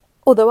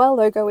Although our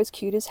logo is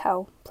cute as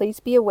hell,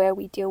 please be aware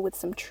we deal with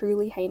some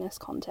truly heinous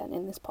content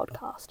in this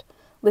podcast.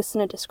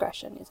 Listener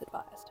discretion is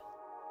advised.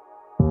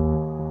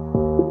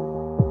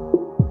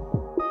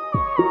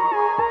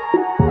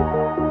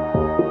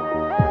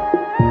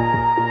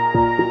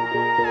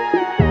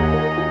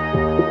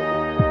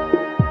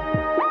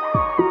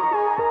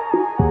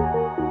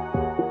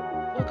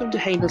 Welcome to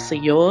Heinously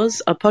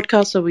Yours, a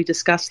podcast where we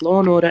discuss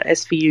Law & Order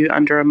SVU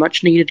under a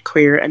much-needed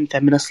queer and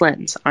feminist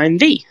lens. I'm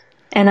V.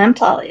 And I'm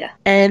Talia.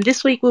 And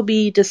this week we'll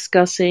be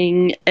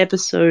discussing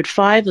episode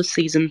 5 of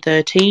season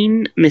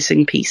 13,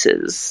 Missing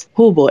Pieces.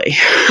 Oh boy.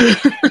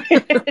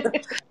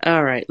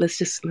 All right, let's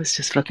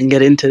just fucking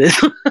get into this.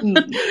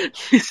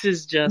 This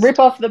is just rip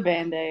off the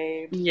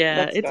band-aid.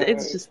 Yeah,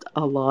 it's just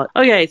a lot.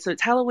 Okay, so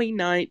it's Halloween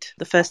night.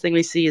 The first thing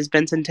we see is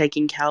Benson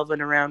taking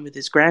Calvin around with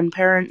his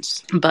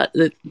grandparents, but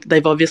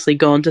they've obviously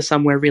gone to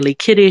somewhere really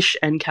kiddish,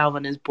 and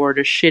Calvin is bored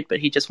as shit, but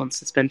he just wants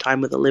to spend time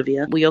with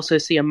Olivia. We also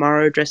see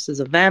Amaro dressed as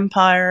a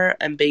vampire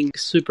and being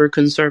super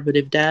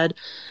conservative dad,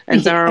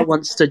 and Zara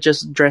wants to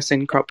just dress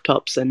in crop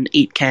tops and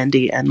eat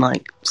candy, and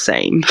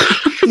same.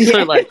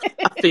 So I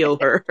feel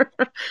her.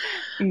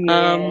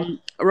 Yeah.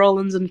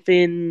 Rollins and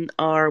Finn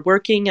are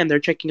working and they're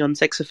checking on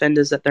sex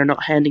offenders that they're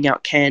not handing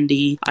out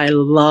candy. I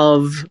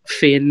love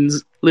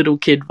Finn's little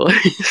kid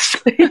voice.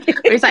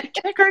 He's like,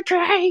 trick or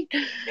treat.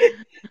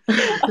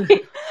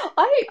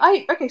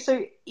 Okay,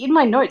 so in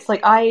my notes,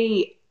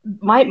 my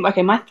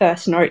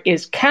first note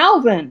is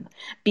Calvin,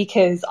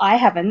 because I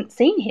haven't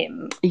seen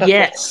him before.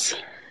 Yes.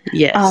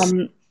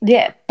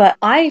 Yeah, but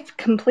I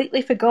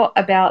completely forgot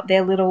about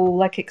their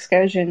little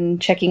excursion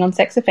checking on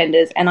sex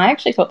offenders, and I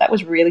actually thought that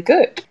was really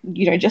good.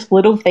 You know, just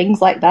little things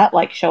like that,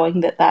 showing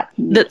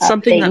that's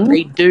something thing. that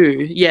they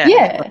do.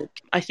 Yeah.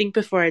 I think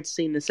before I'd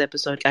seen this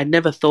episode, I'd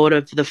never thought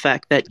of the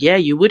fact that,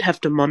 you would have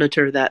to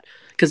monitor that,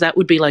 because that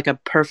would be a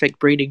perfect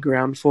breeding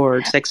ground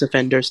for sex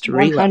offenders to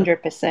relapse.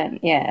 100%,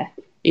 yeah.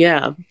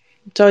 Yeah.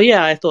 So,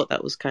 I thought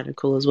that was kind of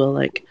cool as well,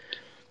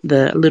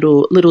 the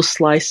little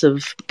slice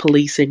of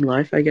policing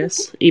life, I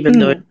guess, even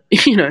though,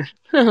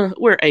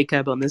 we're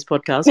ACAB on this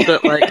podcast,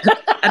 but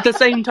at the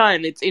same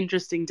time, it's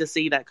interesting to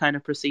see that kind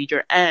of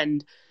procedure.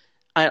 And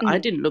I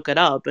didn't look it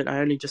up, and I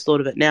only just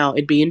thought of it now.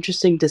 It'd be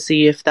interesting to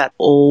see if that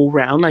all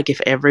round, if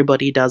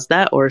everybody does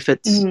that, or if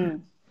it's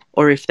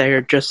or if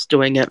they're just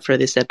doing it for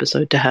this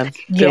episode to have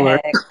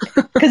filler. Yeah,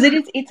 because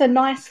it's a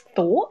nice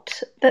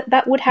thought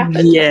that would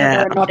happen. Yeah.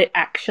 Whether or not it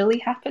actually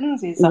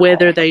happens is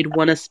whether they'd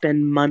want to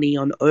spend money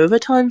on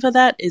overtime for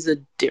that is a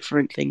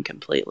different thing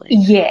completely.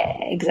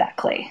 Yeah,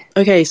 exactly.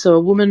 Okay, so a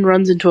woman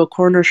runs into a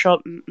corner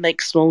shop,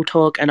 makes small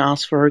talk, and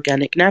asks for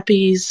organic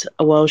nappies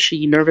while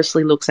she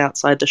nervously looks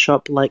outside the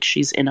shop like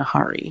she's in a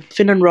hurry.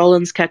 Finn and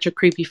Rollins catch a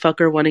creepy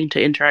fucker wanting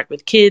to interact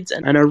with kids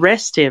and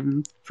arrest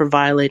him for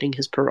violating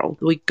his parole.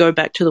 We go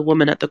back to the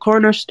woman at the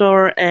corner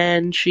store,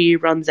 and she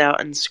runs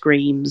out and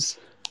screams,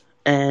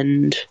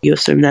 and you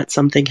assume that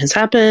something has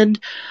happened.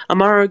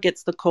 Amaro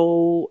gets the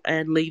call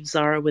and leaves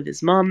Zara with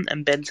his mum,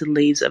 and Benson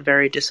leaves a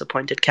very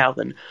disappointed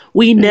Calvin.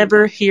 We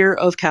never hear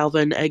of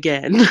Calvin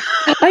again.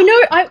 I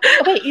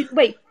know.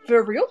 Wait,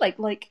 for real?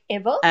 Like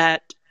ever?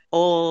 At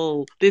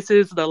all. This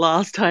is the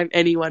last time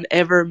anyone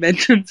ever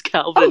mentions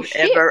Calvin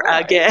ever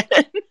again.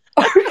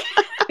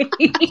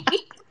 Okay.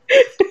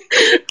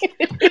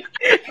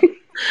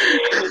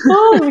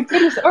 Oh my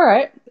goodness! All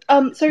right.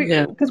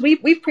 Because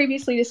we've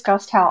previously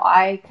discussed how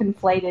I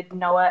conflated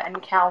Noah and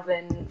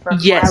Calvin from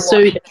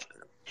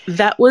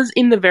that was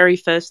in the very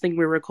first thing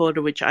we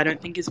recorded, which I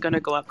don't think is going to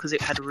go up because it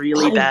had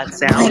really bad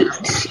sound.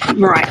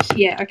 Right.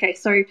 Yeah. Okay.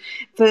 So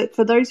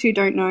for those who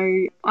don't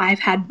know, I've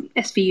had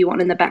SVU on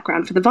in the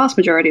background for the vast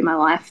majority of my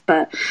life,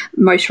 but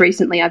most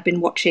recently I've been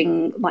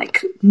watching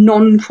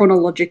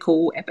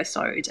non-chronological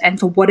episodes, and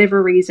for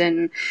whatever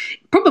reason,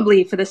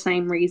 probably for the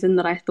same reason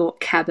that I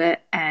thought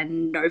Cabot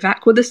and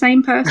Novak were the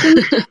same person,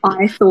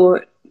 I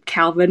thought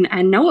Calvin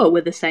and Noah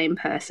were the same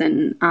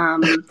person.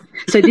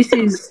 So this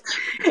is...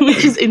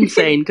 Which is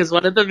insane, because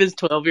one of them is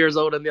 12 years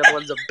old and the other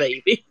one's a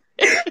baby.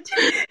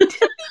 To be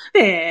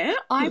fair,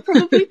 I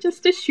probably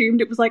just assumed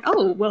it was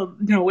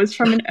Noah's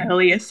from an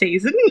earlier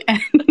season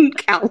and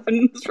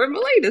Calvin's from a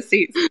later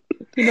season.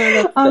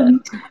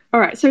 All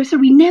right, so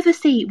we never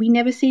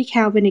see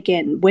Calvin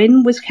again.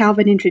 When was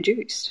Calvin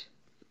introduced?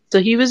 So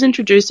he was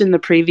introduced in the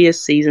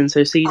previous season,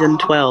 so season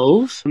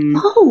 12.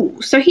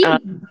 So he's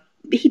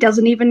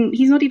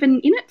not even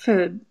in it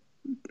for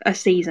a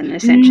season,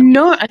 essentially.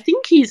 No, I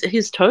think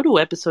his total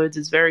episodes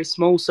is very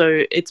small.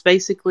 So it's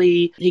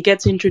basically he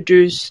gets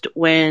introduced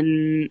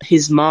when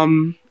his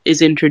mum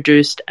is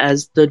introduced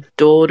as the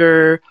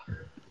daughter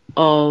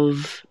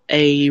of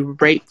a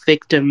rape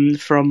victim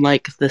from the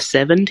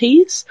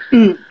 70s,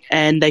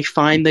 and they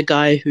find the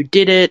guy who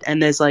did it,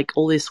 and there's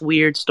all this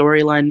weird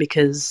storyline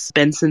because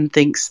Benson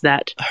thinks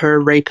that her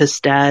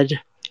rapist dad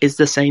is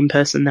the same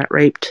person that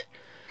raped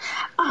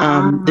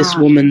this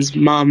woman's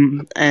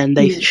mum, and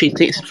she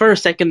thinks for a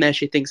second there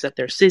she thinks that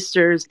they're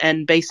sisters,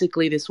 and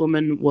basically this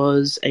woman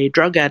was a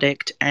drug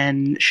addict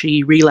and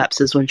she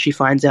relapses when she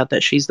finds out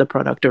that she's the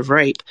product of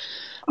rape.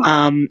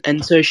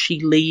 And so she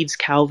leaves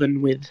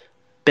Calvin with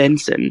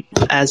Benson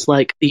as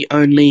like the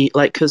only,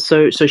 like, because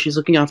so she's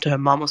looking after her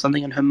mum or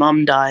something, and her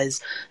mum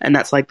dies, and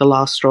that's like the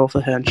last straw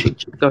for her, and she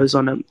goes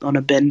on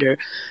a bender.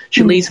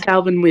 She leaves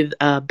Calvin with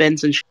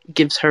Benson. She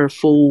gives her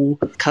full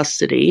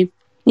custody.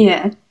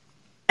 Yeah.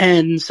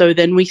 And so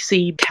then we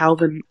see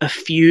Calvin a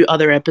few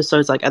other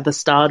episodes, like at the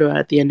start or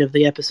at the end of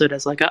the episode,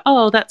 as like,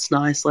 oh, that's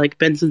nice. Like,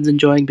 Benson's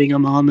enjoying being a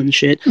mom and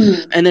shit.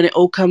 And then it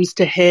all comes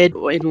to head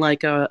in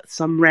like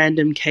some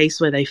random case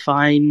where they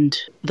find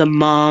the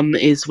mom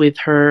is with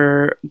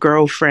her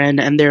girlfriend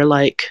and they're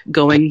like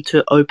going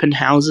to open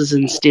houses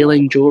and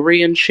stealing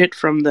jewelry and shit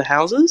from the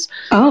houses.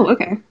 Oh,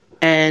 okay.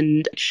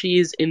 And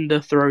she's in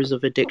the throes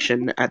of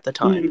addiction at the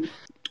time.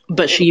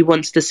 But she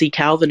wants to see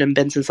Calvin, and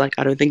Benson's like,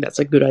 I don't think that's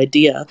a good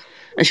idea.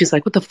 And she's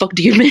like, what the fuck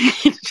do you mean?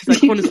 She's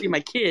like, I want to see my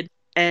kid.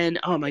 And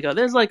oh my God,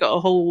 there's like a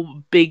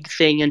whole big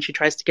thing, and she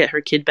tries to get her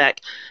kid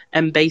back.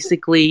 And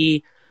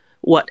basically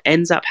what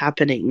ends up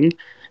happening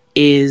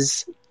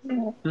is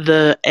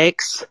the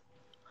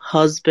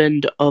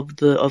ex-husband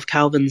of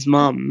Calvin's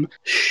mum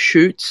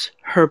shoots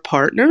her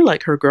partner,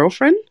 like her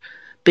girlfriend,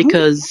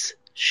 because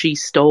she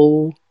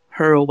stole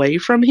her away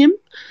from him.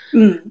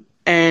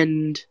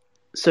 And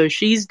so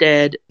she's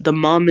dead. The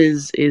mom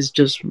is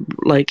just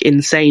like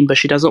insane, but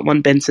she doesn't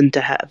want Benson to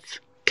have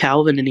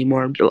Calvin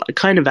anymore,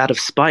 kind of out of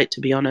spite,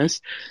 to be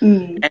honest.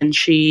 And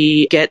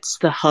she gets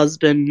the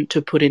husband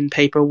to put in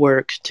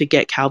paperwork to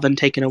get Calvin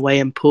taken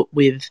away and put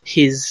with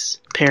his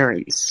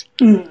parents,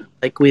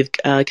 like with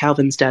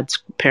Calvin's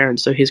dad's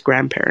parents, so his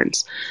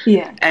grandparents.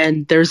 Yeah.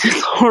 And there's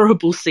this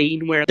horrible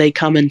scene where they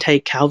come and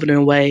take Calvin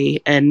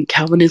away, and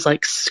Calvin is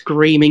like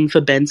screaming for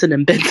Benson,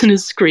 and Benson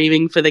is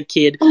screaming for the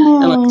kid.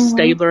 Aww. And like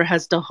Stabler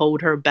has to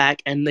hold her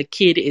back, and the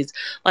kid is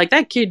like,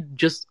 that kid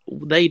just,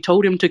 they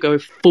told him to go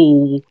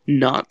full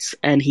nuts,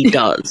 and he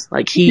does.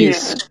 Like, he is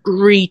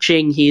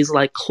screeching, he's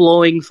like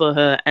clawing for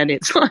her, and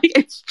it's like,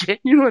 it's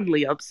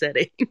genuinely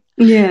upsetting.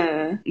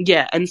 Yeah.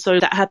 Yeah, and so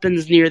that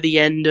happens near the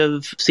end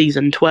of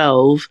season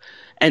 12,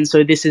 and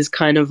so this is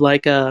kind of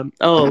like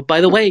oh,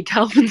 by the way,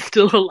 Calvin's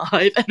still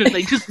alive, and then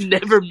they just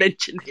never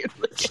mention him.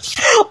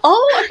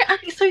 Oh,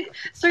 okay.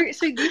 So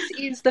this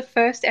is the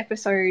first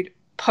episode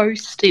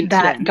post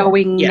that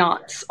going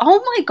nuts.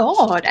 Oh my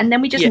God. And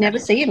then we just never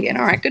see him again.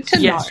 All right, good to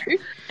know.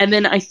 And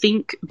then I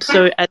think,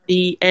 so at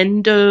the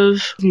end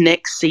of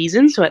next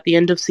season, so at the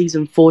end of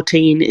season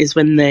 14 is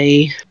when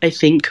I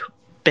think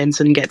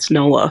Benson gets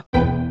Noah.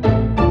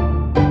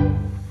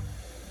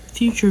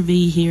 Future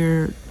V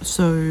here.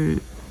 So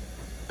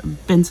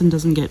Benson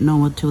doesn't get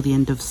Noah till the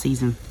end of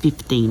season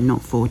 15,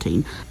 not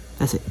 14.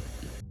 That's it.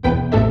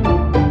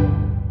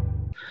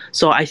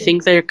 So I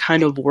think they're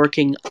kind of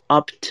working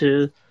up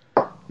to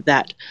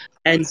that.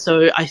 And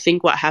so I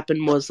think what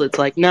happened was, it's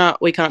like, nah,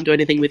 we can't do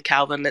anything with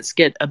Calvin. Let's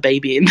get a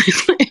baby in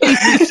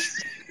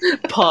this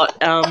pot.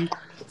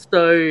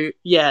 So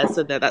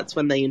that's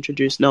when they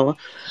introduced Noah.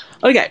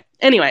 Okay,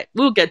 anyway,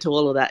 we'll get to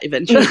all of that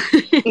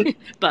eventually.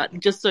 But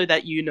just so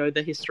that you know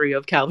the history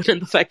of Calvin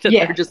and the fact that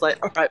they're just like,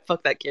 all right,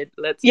 fuck that kid.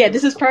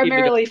 This is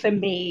primarily for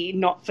me,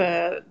 not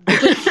for...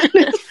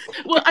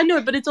 Well, I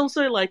know, but it's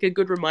also like a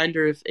good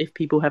reminder if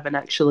people haven't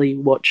actually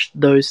watched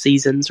those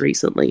seasons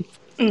recently.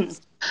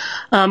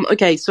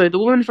 Okay, so the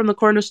woman from the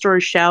corner store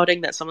is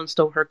shouting that someone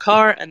stole her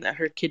car and that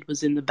her kid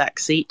was in the back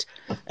seat,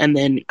 and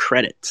then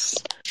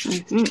credits.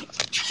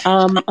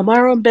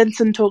 Amara and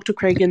Benson talk to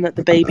Cragen that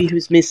the baby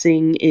who's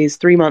missing is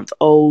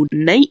 3-month-old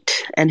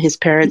Nate, and his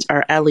parents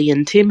are Allie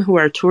and Tim, who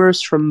are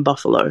tourists from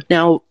Buffalo.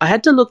 Now, I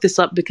had to look this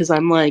up because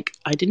I'm like,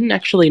 I didn't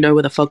actually know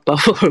where the fuck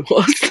Buffalo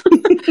was.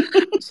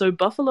 So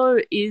Buffalo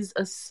is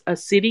a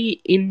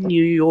city in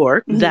New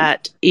York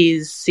that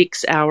is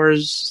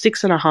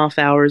 6.5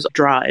 hours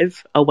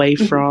drive away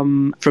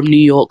from New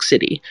York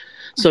City.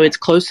 So it's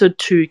closer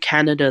to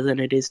Canada than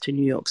it is to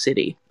New York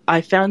City.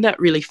 I found that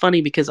really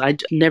funny because I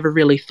never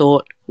really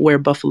thought where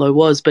Buffalo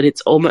was, but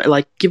it's almost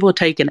like, give or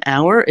take an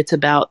hour, it's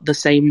about the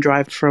same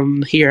drive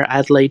from here,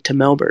 Adelaide, to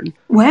Melbourne.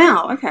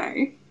 Wow,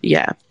 okay.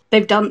 Yeah.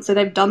 They've done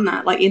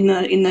that, like in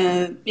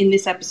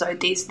this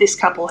episode, this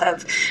couple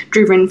have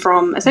driven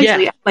from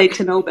essentially Adelaide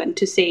to Melbourne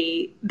to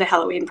see the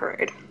Halloween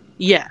parade.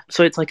 Yeah,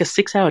 so it's like a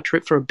 6-hour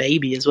trip for a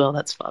baby as well.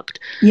 That's fucked.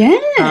 Yeah.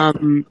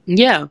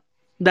 Yeah.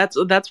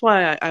 That's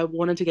why I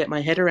wanted to get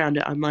my head around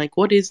it. I'm like,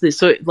 what is this?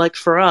 So like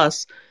for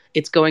us,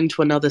 it's going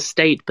to another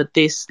state, but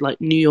this, like,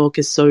 New York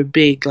is so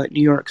big, like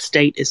New York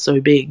State is so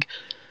big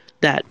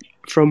that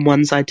from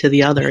one side to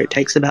the other, it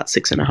takes about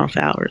 6.5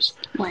 hours.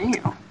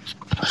 Wow.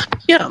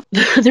 Yeah,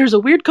 there's a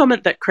weird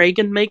comment that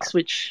Cragen makes,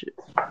 which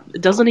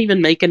doesn't even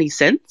make any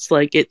sense.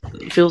 Like, it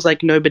feels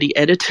like nobody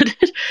edited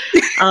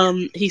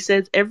it. He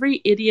says,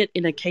 every idiot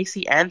in a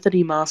Casey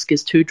Anthony mask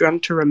is too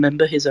drunk to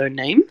remember his own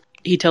name.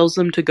 He tells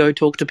them to go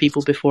talk to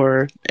people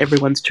before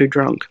everyone's too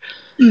drunk.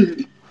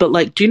 But,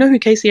 like, do you know who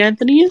Casey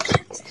Anthony is?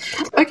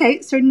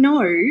 Okay, so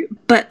no,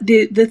 but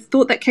the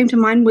thought that came to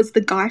mind was the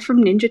guy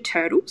from Ninja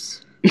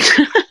Turtles.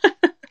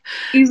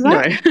 Is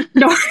that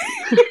no?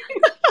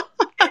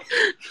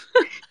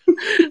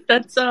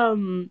 That's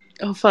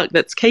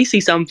that's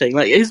Casey something.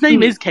 Like, his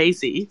name is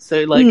Casey,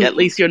 so like at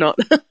least you're not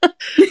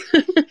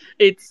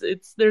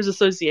it's there's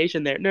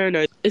association there.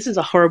 No, this is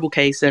a horrible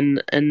case,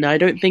 and I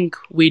don't think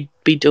we'd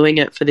be doing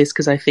it for this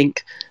because I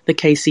think the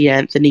Casey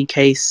Anthony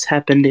case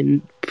happened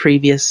in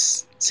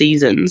previous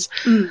seasons.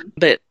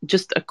 But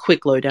just a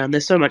quick lowdown,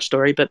 there's so much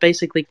story, but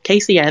basically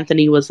Casey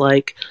Anthony was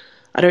like,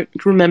 I don't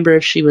remember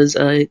if she was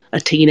a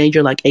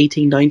teenager, like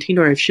 18, 19,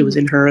 or if she was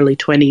in her early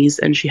 20s,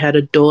 and she had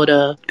a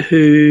daughter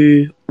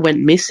who went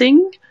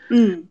missing.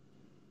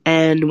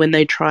 And when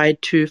they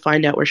tried to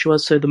find out where she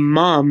was, so the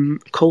mum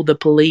called the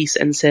police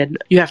and said,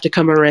 you have to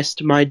come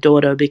arrest my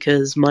daughter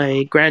because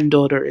my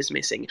granddaughter is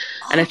missing.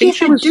 And I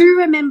think I do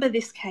remember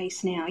this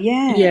case now,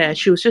 Yeah,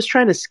 she was just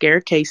trying to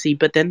scare Casey,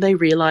 but then they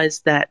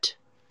realized that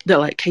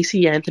like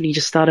Casey Anthony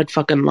just started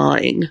fucking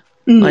lying.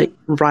 Like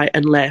right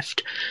and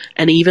left,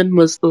 and even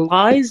was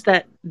lies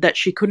that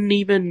she couldn't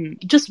even,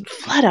 just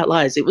flat out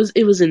lies. It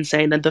was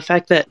insane, and the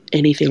fact that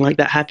anything like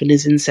that happened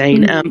is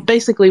insane.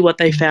 Basically what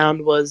they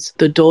found was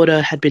the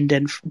daughter had been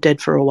dead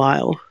for a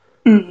while,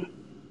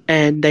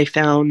 and they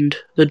found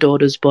the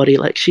daughter's body.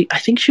 Like, I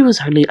think she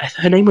was only,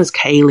 her name was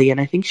Kaylee, and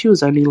I think she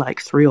was only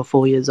like 3 or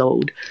 4 years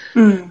old.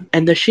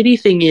 And the shitty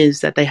thing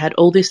is that they had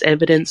all this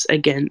evidence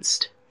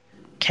against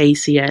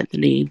Casey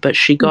Anthony, but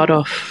she got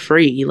off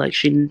free. Like,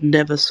 she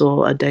never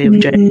saw a day of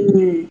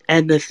jail.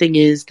 And the thing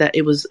is that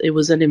it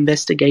was an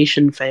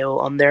investigation fail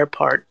on their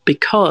part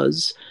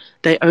because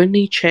they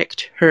only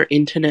checked her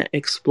Internet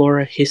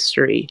Explorer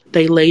history.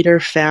 They later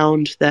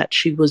found that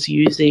she was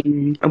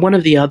using one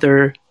of the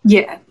other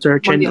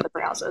search one of the other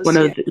browsers.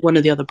 One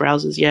of the other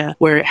browsers,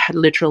 where it had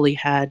literally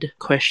had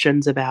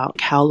questions about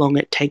how long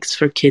it takes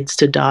for kids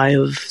to die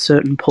of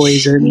certain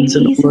poisons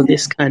and all of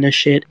this kind of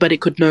shit. But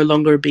it could no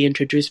longer be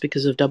introduced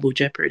because of double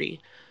jeopardy.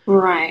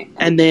 Right.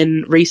 And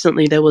then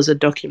recently there was a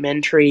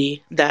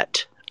documentary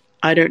that,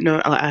 I don't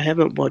know, I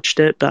haven't watched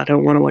it, but I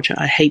don't want to watch it.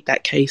 I hate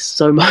that case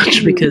so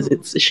much because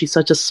she's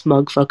such a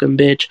smug fucking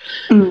bitch.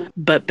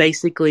 But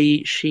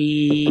basically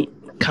she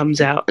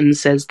comes out and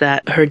says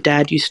that her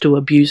dad used to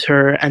abuse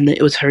her and that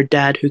it was her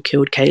dad who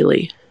killed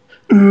Kaylee.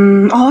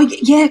 Oh,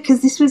 yeah,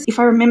 because this was, if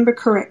I remember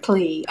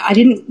correctly, I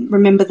didn't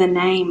remember the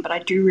name, but I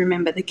do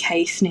remember the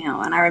case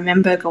now. And I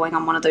remember going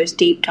on one of those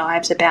deep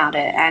dives about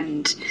it.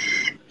 And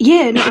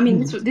yeah, no, I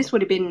mean, this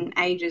would have been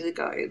ages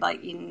ago,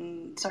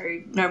 so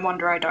no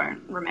wonder I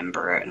don't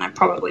remember it. And I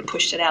probably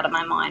pushed it out of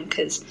my mind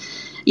because,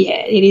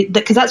 yeah, it is,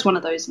 because that's one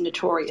of those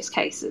notorious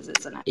cases,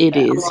 isn't it? It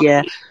is,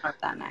 yeah. Know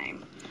that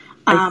name.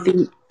 I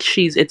think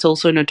it's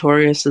also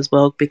notorious as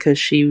well because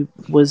she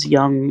was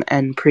young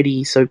and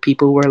pretty, so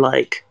people were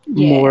like,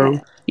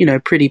 more,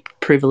 pretty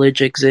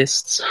privilege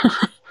exists.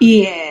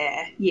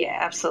 Yeah,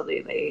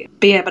 absolutely.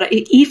 But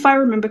if I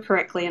remember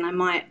correctly, and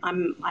I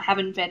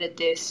haven't vetted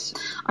this,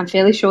 I'm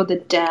fairly sure the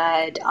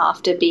dad,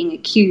 after being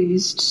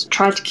accused,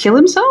 tried to kill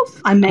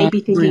himself. I may be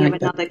thinking of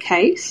another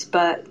case,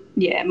 but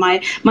yeah,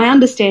 my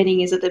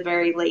understanding is at the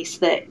very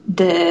least that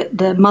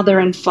the mother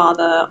and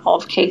father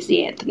of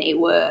Casey Anthony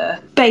were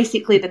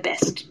basically the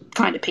best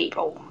kind of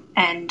people,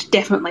 and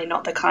definitely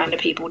not the kind of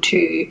people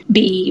to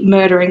be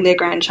murdering their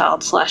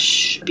grandchild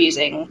 /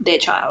 abusing their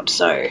child.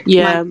 So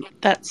yeah,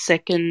 that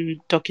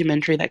second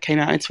documentary that came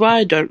out, it's why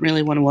I don't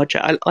really want to watch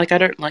it. I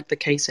don't like the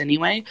case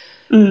anyway,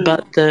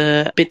 but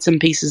the bits and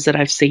pieces that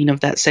I've seen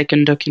of that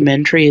second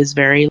documentary is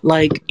very,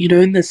 like,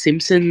 in The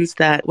Simpsons,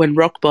 that when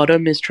Rock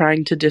Bottom is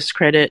trying to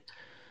discredit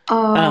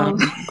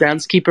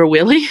groundskeeper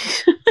Willie.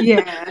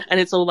 Yeah. And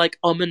it's all like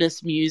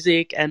ominous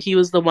music, and he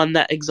was the one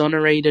that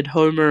exonerated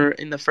Homer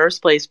in the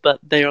first place, but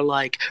they're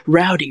like,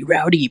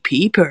 rowdy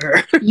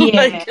Peeper.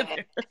 Yeah.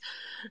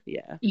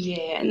 Yeah.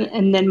 Yeah,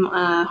 and then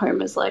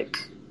Homer's like,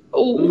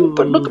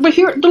 but look at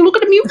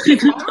the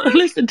music.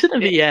 Listen to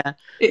them. Yeah.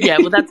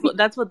 Well,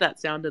 that's what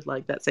that sounded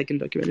like, that second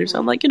documentary. So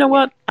I'm like, you know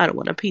what? I don't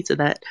want a piece of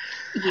that.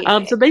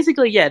 Yeah. So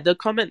basically, the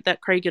comment that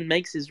Cragen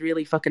makes is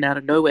really fucking out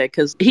of nowhere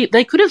because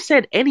they could have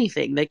said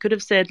anything. They could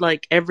have said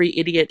like every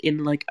idiot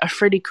in like a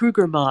Freddy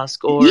Krueger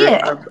mask or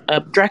a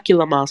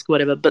Dracula mask,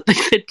 whatever. But they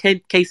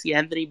said Casey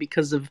Anthony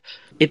because of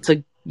it's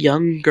a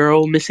young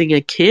girl missing a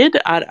kid.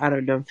 I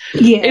don't know.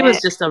 Yeah. It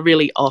was just a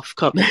really off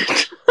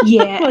comment.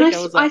 Yeah, like,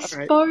 and I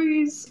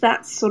suppose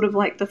that's sort of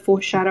like the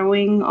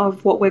foreshadowing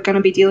of what we're going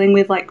to be dealing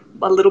with, like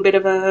a little bit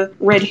of a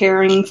red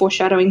herring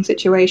foreshadowing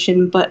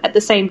situation, but at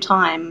the same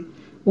time,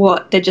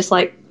 they're just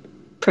like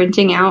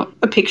printing out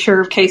a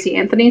picture of Casey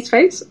Anthony's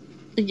face?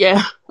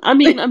 Yeah, I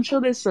mean, I'm sure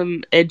there's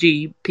some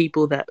edgy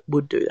people that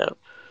would do that.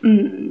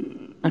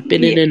 I've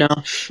been in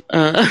enough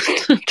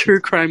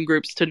true crime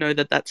groups to know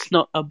that that's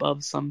not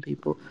above some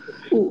people.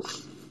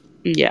 Oof.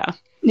 Yeah.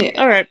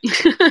 Yeah. All right,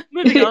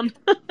 moving on.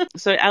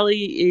 So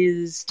Ali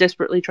is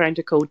desperately trying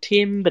to call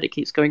Tim, but it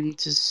keeps going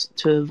to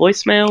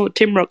voicemail.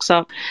 Tim rocks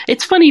up.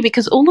 It's funny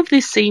because all of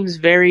this seems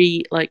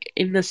very, like,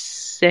 in the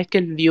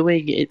second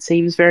viewing, it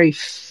seems very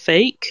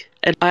fake.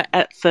 And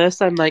at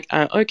first I'm like,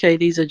 okay,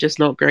 these are just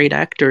not great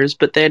actors.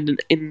 But then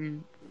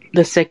in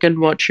the second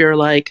watch, you're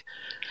like,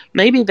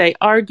 maybe they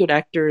are good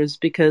actors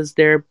because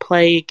they're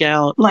playing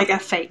out like a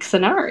fake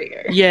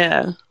scenario.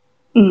 Yeah.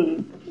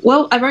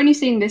 Well, I've only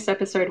seen this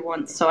episode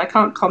once, so I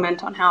can't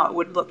comment on how it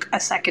would look a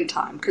second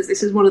time, because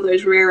this is one of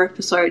those rare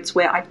episodes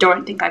where I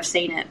don't think I've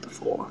seen it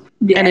before.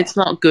 Yeah. And it's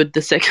not good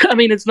the second... I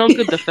mean, it's not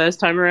good the first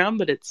time around,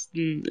 but it's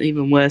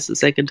even worse the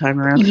second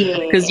time around.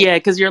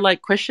 Because you're,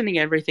 like, questioning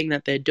everything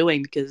that they're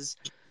doing, because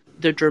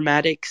the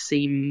dramatics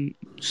seem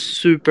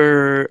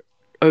super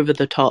over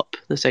the top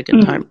the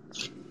second time.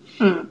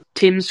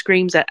 Tim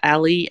screams at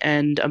Ali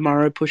and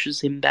Amaro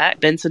pushes him back.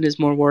 Benson is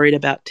more worried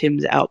about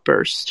Tim's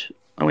outburst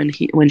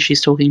when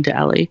she's talking to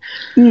Ali.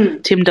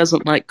 Tim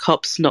doesn't like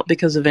cops, not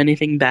because of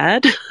anything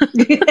bad.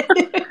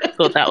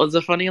 Thought that was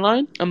a funny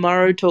line.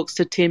 Amaro talks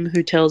to Tim,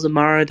 who tells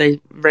Amaro they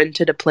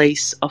rented a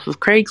place off of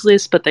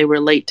Craigslist, but they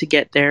were late to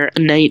get there.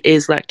 Nate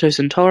is lactose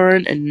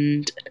intolerant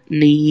and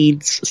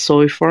needs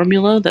soy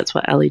formula. That's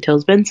what Ali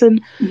tells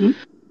Benson.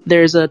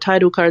 There's a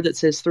title card that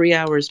says 3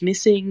 hours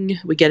missing.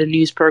 We get a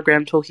news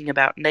program talking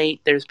about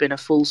Nate. There's been a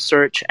full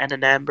search and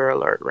an Amber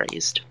Alert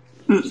raised.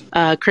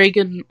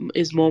 Cragen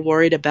is more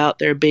worried about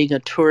there being a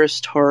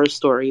tourist horror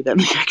story than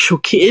the actual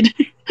kid.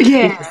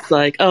 Yeah. It's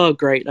like, oh,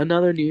 great,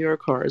 another New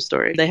York horror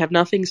story. They have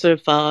nothing so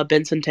far.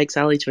 Benson takes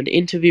Ali to an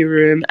interview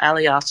room.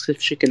 Ali asks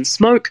if she can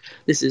smoke.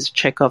 This is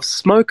Chekhov's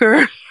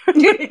smoker.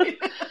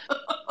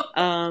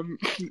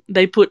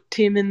 They put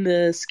Tim in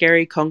the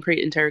scary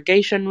concrete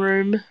interrogation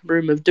room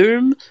of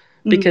doom,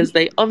 because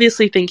they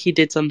obviously think he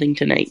did something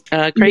to Nate.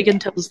 Cragen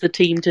tells the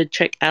team to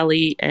check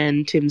Ali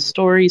and Tim's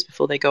stories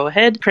before they go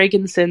ahead.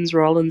 Cragen sends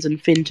Rollins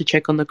and Finn to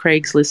check on the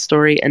Craigslist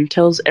story and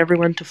tells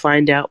everyone to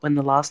find out when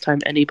the last time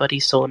anybody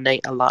saw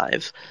Nate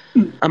alive.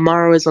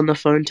 Amaro is on the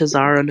phone to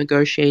Zara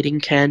negotiating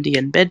candy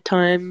and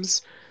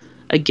bedtimes.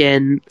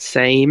 Again,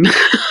 same.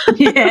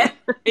 Yeah.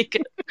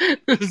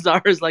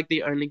 Zara's like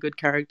the only good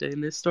character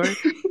in this story.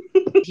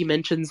 He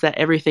mentions that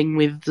everything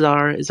with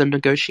Zara is a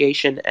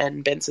negotiation,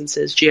 and Benson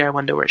says, gee, I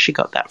wonder where she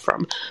got that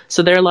from.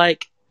 So they're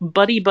like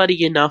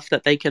buddy enough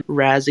that they can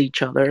razz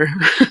each other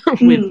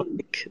with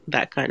like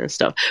that kind of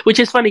stuff. Which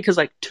is funny because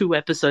like 2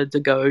 episodes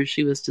ago,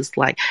 she was just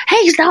like, hey,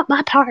 he's not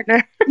my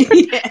partner.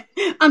 Yeah,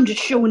 I'm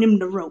just showing him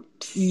the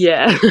ropes.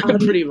 Yeah,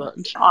 pretty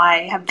much.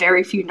 I have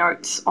very few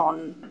notes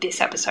on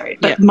this episode,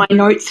 but my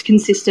notes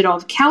consisted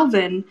of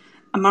Calvin,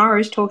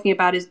 Amaro's talking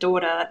about his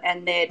daughter,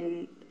 and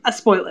then a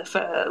spoiler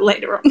for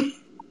later on.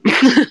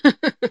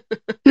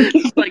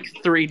 It's like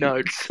 3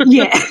 notes.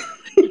 Yeah.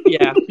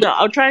 Yeah. No,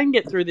 I'll try and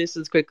get through this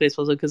as quickly as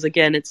possible because,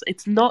 again,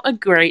 it's not a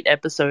great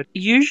episode.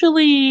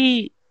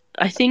 Usually,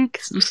 I think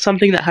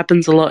something that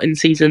happens a lot in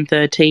season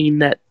 13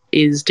 that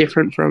is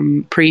different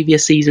from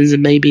previous seasons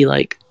and maybe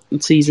like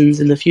seasons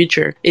in the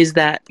future is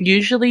that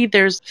usually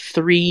there's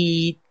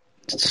 3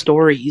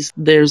 stories.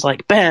 There's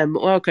like, bam,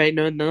 okay,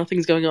 no,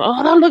 nothing's going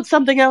on. Oh, look,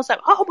 something else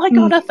happened. Oh my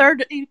god, a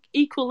third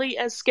equally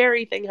as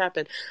scary thing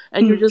happened.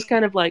 And you're just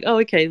kind of like, oh,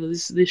 okay,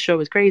 this show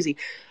is crazy.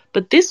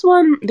 But this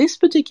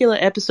particular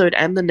episode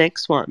and the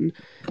next one,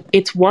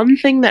 it's one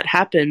thing that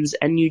happens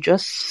and you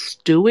just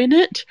stew in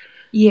it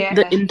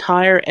the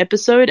entire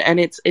episode, and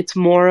it's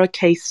more a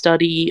case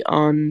study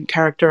on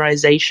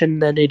characterization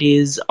than it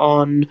is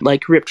on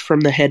like ripped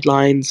from the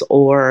headlines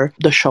or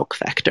the shock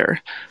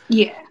factor.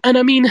 Yeah. And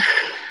I mean,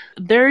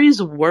 there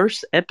is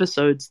worse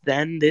episodes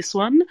than this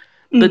one,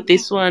 but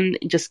this one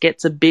just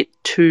gets a bit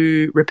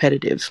too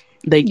repetitive.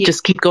 They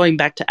just keep going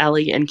back to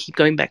Ali and keep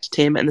going back to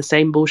Tim, and the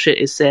same bullshit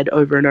is said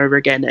over and over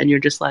again, and you're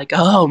just like,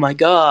 oh my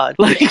god.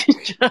 Like,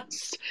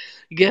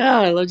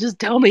 just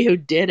tell me who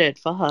did it.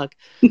 Fuck.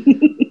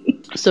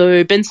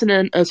 So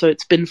so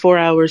it's been 4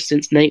 hours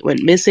since Nate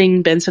went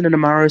missing. Benson and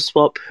Amaro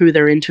swap who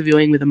they're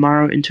interviewing, with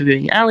Amaro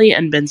interviewing Ali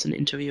and Benson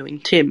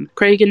interviewing Tim.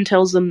 Cragen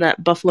tells them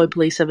that Buffalo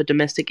police have a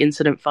domestic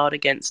incident filed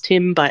against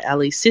Tim by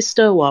Ali's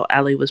sister while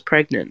Ali was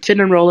pregnant. Finn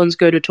and Rollins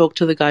go to talk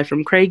to the guy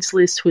from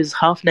Craigslist who is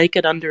half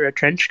naked under a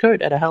trench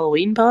coat at a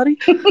Halloween party.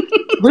 Who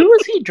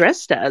was he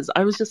dressed as?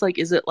 I was just like,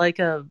 is it like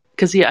a...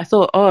 Because I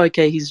thought, oh,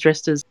 okay, he's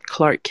dressed as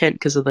Clark Kent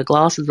because of the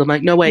glasses. I'm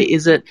like, no, wait,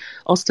 is it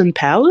Austin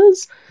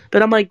Powers?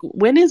 But I'm like,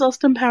 when is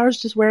Austin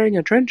Powers just wearing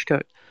a trench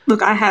coat?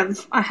 Look, I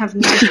have no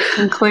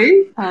fucking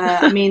clue.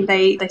 I mean,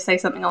 they say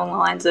something along the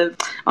lines of,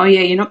 oh yeah,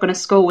 you're not going to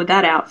score with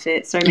that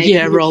outfit, so maybe...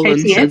 Yeah, Roland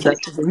said that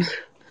to him.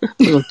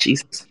 Oh,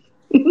 Jesus.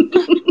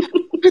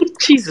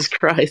 Jesus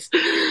Christ.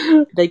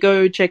 They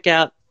go check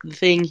out the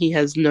thing. He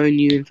has no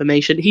new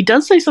information. He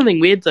does say something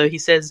weird, though. He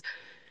says,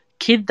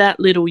 kid that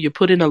little, you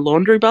put in a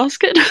laundry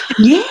basket?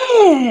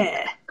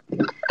 Yeah!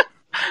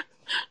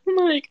 I'm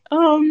like,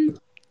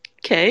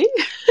 okay.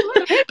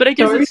 But I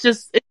guess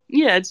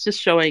it's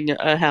just showing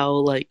how,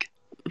 like,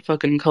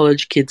 fucking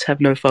college kids have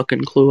no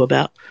fucking clue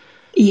about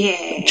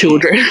Yeah.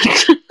 children.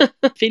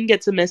 Finn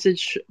gets a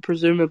message,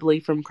 presumably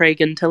from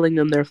Kragan, telling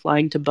them they're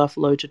flying to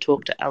Buffalo to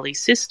talk to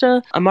Ali's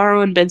sister.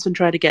 Amaro and Benson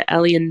try to get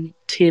Ali and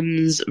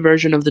Tim's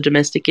version of the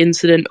domestic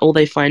incident. All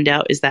they find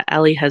out is that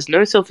Ali has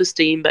no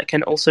self-esteem but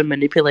can also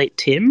manipulate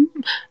Tim,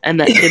 and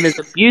that Tim is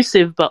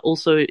abusive but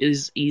also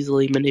is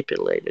easily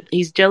manipulated.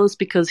 He's jealous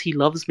because he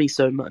loves me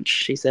so much,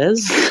 she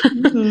says.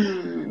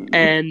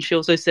 And she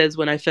also says,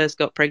 when I first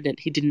got pregnant,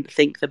 he didn't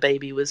think the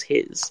baby was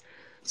his.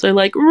 So,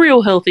 like,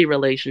 real healthy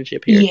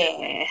relationship here.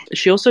 Yeah.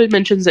 She also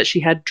mentions that she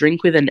had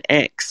drink with an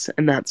ex,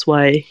 and that's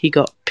why he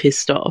got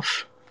pissed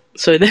off.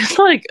 So there's,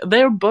 like,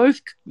 they're both,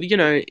 you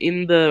know,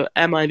 in the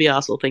am I the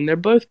arsehole thing, they're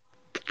both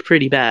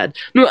pretty bad.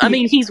 No, I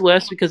mean, he's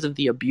worse because of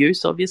the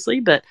abuse, obviously,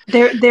 but...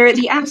 They're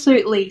the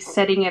absolutely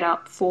setting it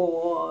up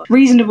for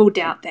reasonable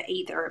doubt that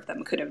either of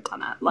them could have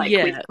done it. Like,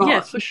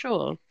 yeah, for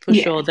sure. For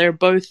sure. They're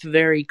both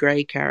very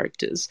grey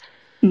characters.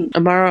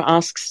 Amaro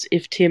asks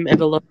if Tim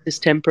ever lost his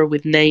temper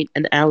with Nate,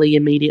 and Ali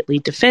immediately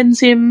defends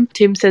him.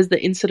 Tim says the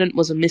incident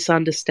was a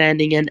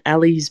misunderstanding and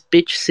Ali's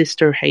bitch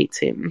sister hates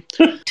him.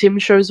 Tim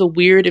shows a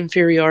weird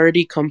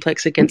inferiority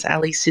complex against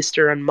Ali's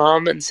sister and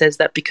mom and says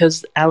that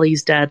because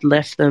Ali's dad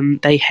left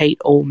them, they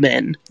hate all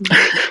men.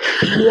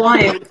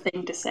 Wild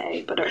thing to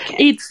say, but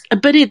okay.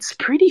 It's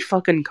pretty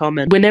fucking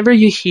common. Whenever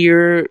you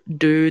hear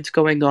dudes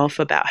going off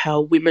about how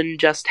women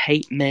just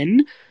hate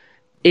men,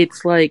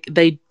 it's like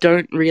they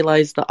don't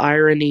realize the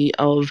irony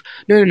of,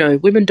 no,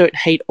 women don't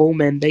hate all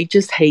men, they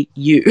just hate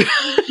you.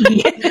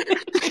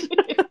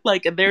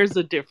 Like, there's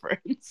a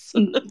difference.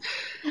 And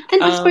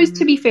I suppose,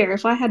 to be fair,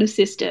 if I had a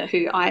sister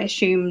who I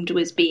assumed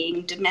was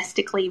being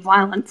domestically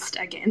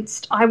violenced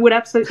against, I would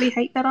absolutely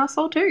hate that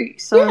asshole too.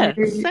 So, yeah,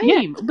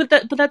 same. Yeah.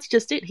 But that's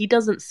just it. He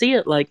doesn't see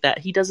it like that.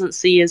 He doesn't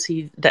see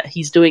that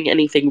he's doing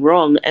anything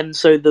wrong, and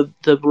so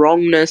the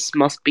wrongness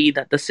must be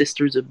that the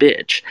sister's a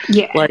bitch.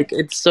 Yeah. Like,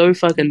 it's so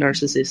fucking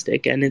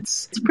narcissistic, and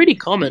it's pretty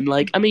common.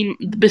 Like, I mean,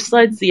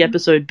 besides the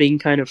episode being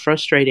kind of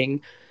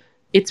frustrating,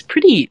 it's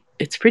pretty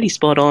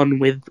spot on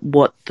with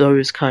what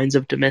those kinds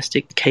of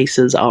domestic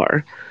cases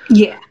are.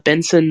 Yeah.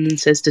 Benson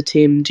says to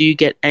Tim, do you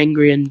get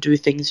angry and do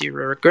things you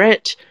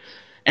regret?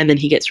 And then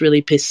he gets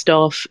really pissed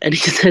off and he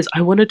says,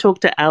 I want to talk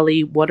to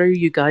Ali. What are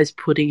you guys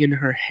putting in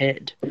her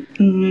head?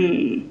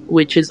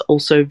 Which is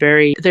also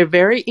they're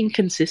very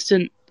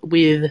inconsistent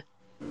with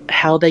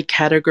how they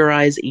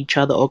categorize each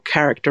other, or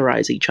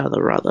characterize each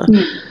other rather.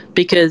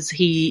 Because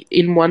he,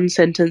 in one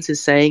sentence,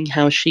 is saying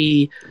how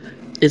she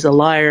is a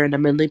liar and a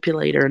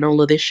manipulator and all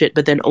of this shit,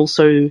 but then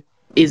also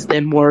is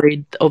then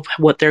worried of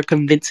what they're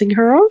convincing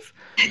her of.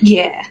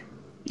 Yeah.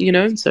 You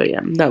know, so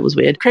yeah, that was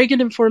weird. Kragan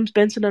informs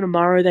Benson and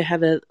Amaro they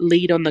have a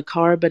lead on the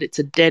car, but it's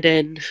a dead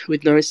end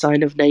with no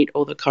sign of Nate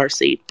or the car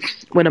seat.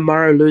 When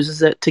Amaro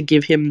loses it to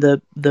give him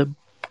the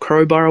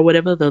crowbar or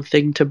whatever, the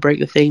thing to break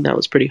the thing, that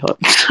was pretty hot.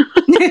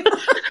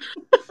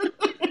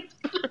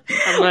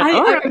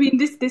 I mean,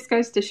 this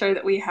goes to show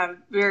that we have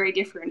very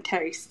different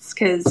tastes,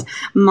 because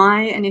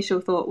my initial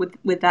thought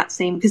with that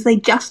scene, because they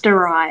just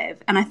arrive,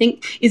 and I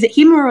think, is it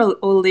him or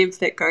Liv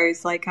that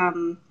goes like,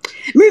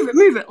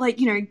 move it,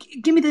 like, you know,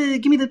 give me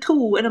the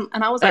tool, and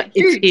I was like,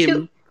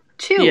 dude,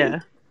 chill. Yeah.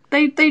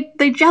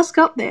 They just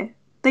got there.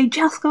 They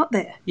just got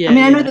there. Yeah, I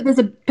mean, I know that there's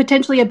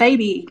potentially a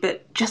baby,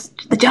 but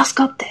they just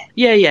got there.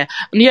 Yeah.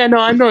 No,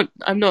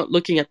 I'm not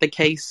looking at the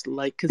case,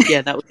 like, because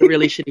that was a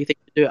really shitty thing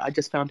to do. I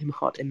just found him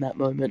hot in that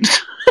moment.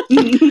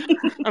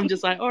 I'm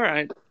just like, all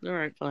right,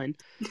 fine.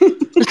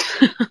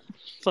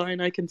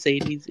 Fine, I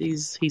concede.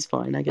 He's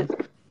fine, I guess.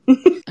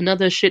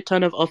 Another shit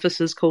ton of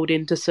officers called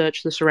in to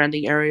search the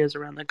surrounding areas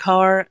around the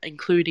car,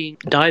 including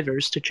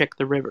divers to check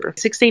the river.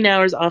 16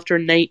 hours after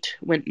Nate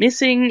went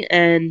missing,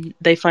 and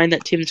they find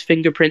that Tim's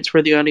fingerprints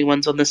were the only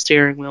ones on the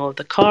steering wheel of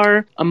the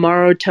car.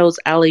 Amaro tells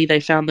Ali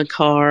they found the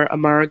car.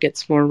 Amaro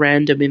gets more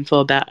random info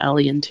about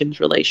Ali and Tim's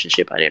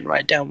relationship. I didn't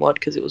write down what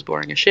because it was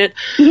boring as shit.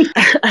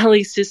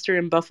 Ali's sister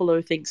in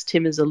Buffalo thinks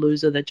Tim is a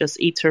loser that just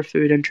eats her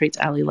food and treats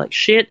Ali like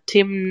shit.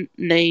 Tim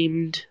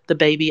named the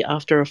baby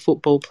after a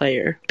football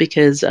player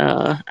because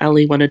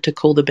Ali wanted to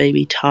call the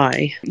baby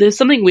Ty. There's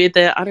something weird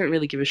there. I don't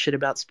really give a shit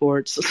about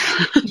sports.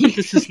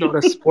 This is not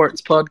a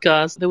sports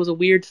podcast. There was a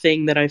weird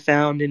thing that I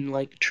found in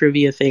like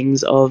trivia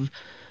things of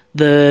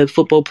the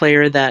football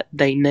player that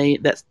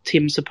that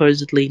Tim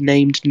supposedly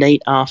named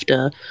Nate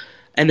after,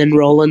 and then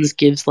Rollins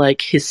gives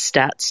like his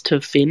stats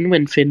to Finn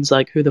when Finn's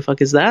like, who the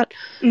fuck is that?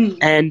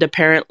 And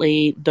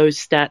apparently those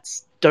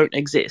stats don't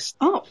exist.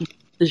 Oh.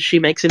 She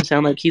makes him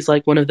sound like he's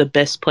like one of the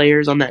best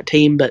players on that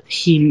team, but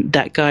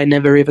that guy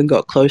never even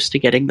got close to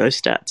getting those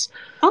stats.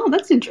 Oh,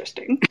 that's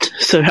interesting.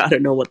 So I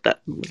don't know what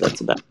that's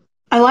about.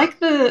 I like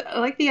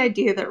the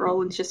idea that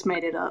Rollins just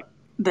made it up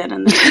then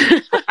and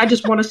there. I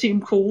just want to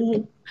seem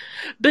cool.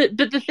 But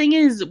the thing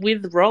is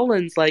with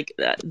Rollins, like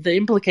the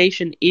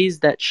implication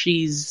is that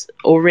she's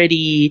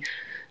already.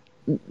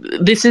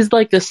 This is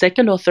like the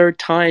second or third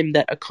time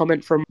that a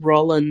comment from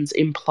Rollins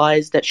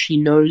implies that she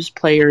knows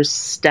players'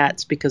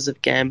 stats because of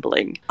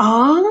gambling.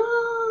 Oh.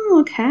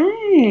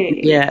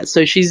 okay. Yeah,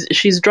 so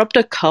she's dropped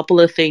a couple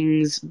of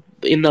things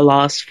in the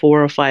last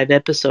 4 or 5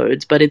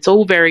 episodes, but it's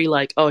all very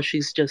like, oh,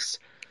 she's just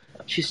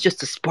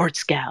a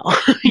sports gal,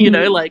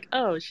 like,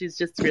 oh, she's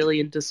just really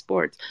into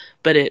sports,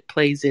 but it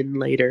plays in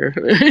later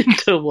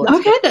into what's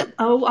Okay,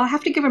 I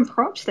have to give him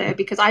props there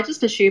because I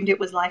just assumed it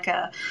was like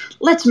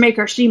let's make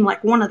her seem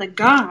like one of the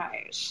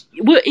guys.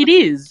 Well, it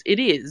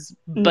is,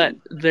 but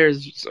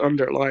there's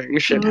underlying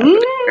shit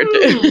happening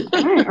right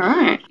there. All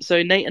right.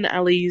 So Nate and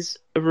Ali's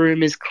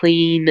room is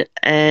clean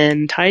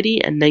and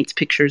tidy, and Nate's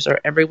pictures are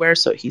everywhere,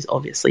 so he's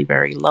obviously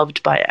very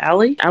loved by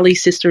Ali.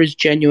 Ali's sister is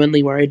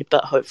genuinely worried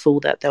but hopeful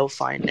that they'll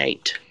find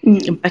Nate.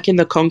 Back in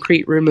the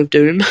concrete room of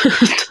doom,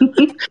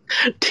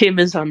 Tim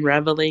is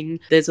unraveling.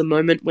 There's a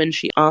moment when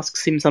she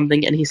asks him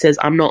something and he says,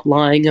 "I'm not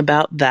lying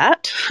about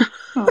that."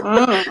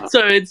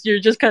 So you're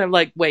just kind of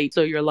like, wait,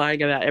 so you're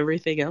lying about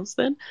everything else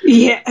then?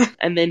 Yeah.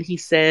 And then he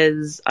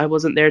says, "I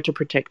wasn't there to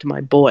protect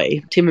my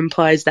boy." Tim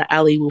implies that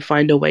Ali will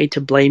find a way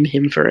to blame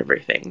him for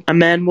everything. A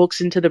man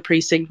walks into the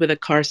precinct with a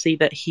car seat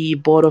that he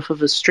bought off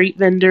of a street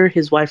vendor.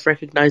 His wife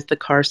recognized the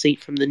car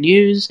seat from the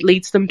news,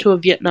 leads them to a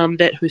Vietnam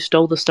vet who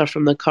stole the stuff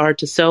from the car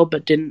to sell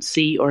but didn't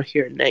see or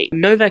hear Nate.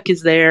 Novak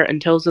is there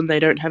and tells them they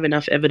don't have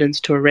enough evidence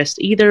to arrest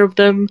either of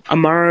them.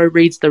 Amaro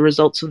reads the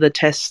results of the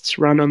tests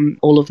run on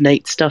all of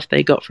Nate's stuff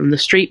they got from the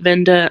street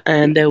vendor,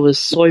 and there was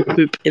soy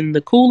poop in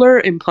the cooler,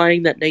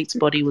 implying that Nate's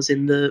body was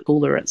in the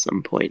cooler at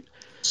some point.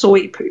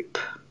 Soy poop.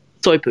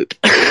 Soy poop.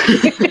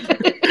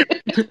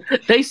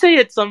 They say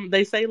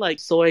like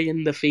soy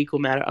in the fecal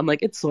matter. I'm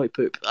like, it's soy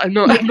poop. I'm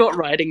not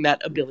writing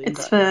that a billion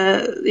times.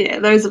 For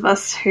those of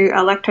us who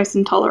are lactose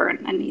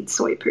intolerant and need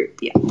soy poop.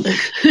 Yeah.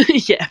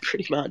 Yeah,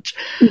 pretty much.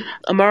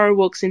 Amaro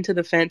walks into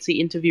the fancy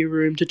interview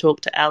room to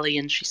talk to Ali,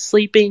 and she's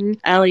sleeping.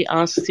 Ali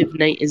asks if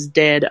Nate is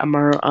dead.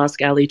 Amaro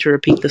asks Ali to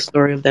repeat the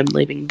story of them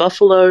leaving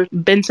Buffalo.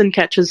 Benson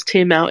catches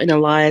Tim out in a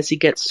lie as he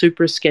gets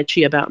super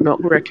sketchy about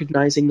not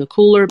recognizing the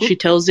cooler. She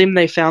tells him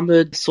they found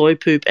the soy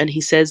poop, and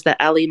he says that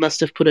Ali must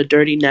have put a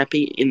dirty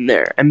nappy in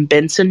there. And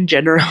Benson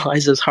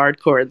generalizes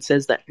hardcore and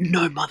says that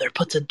no mother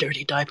puts a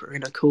dirty diaper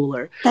in a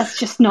cooler. That's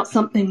just not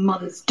something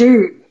mothers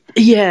do.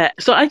 Yeah,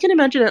 so I can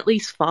imagine at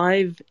least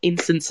 5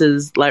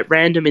 instances, like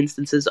random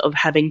instances, of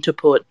having to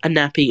put a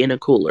nappy in a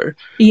cooler.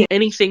 Yeah.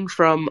 Anything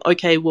from,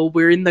 okay, well,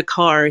 we're in the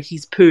car,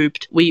 he's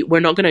pooped, we're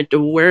not going to,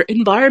 we're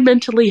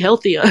environmentally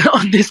healthy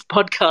on this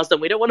podcast, and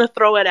we don't want to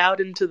throw it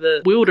out into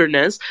the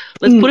wilderness.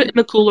 Let's put it in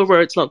a cooler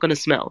where it's not going to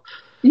smell.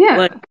 Yeah.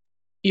 Like,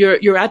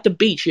 you're at the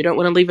beach. You don't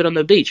want to leave it on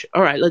the beach.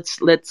 All right,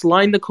 let's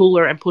line the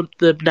cooler and put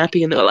the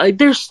nappy in there. Like,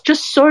 there's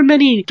just so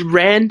many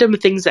random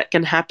things that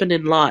can happen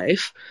in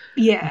life.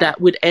 Yeah. That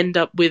would end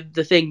up with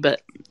the thing.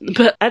 But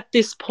at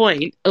this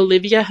point,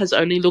 Olivia has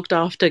only looked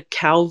after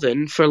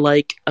Calvin for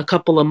like a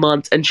couple of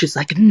months, and she's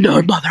like,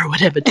 no mother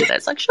would ever do that.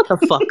 It's like, shut the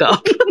fuck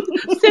up.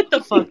 Sit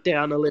the fuck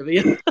down,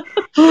 Olivia.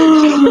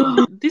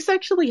 This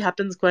actually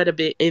happens quite a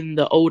bit in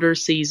the older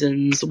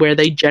seasons where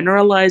they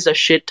generalize a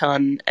shit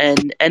ton,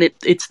 and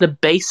it's the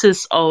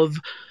basis of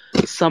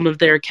some of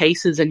their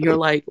cases, and you're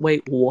like,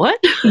 wait, what?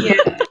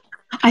 Yeah.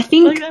 I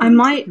think Like, I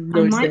might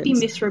sense. be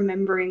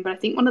misremembering, but I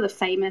think one of the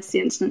famous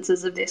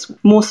instances of this,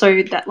 more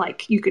so that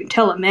like you can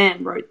tell a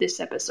man wrote this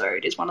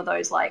episode, is one of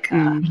those like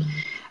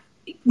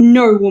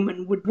no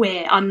woman would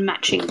wear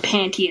unmatching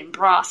panty and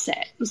bra set.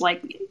 It was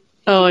like,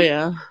 Oh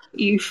yeah.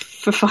 you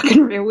for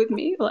fucking real with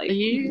me? Like, Are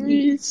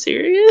you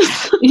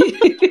serious?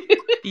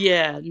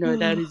 Yeah, no,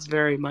 that is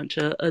very much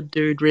a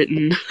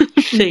dude-written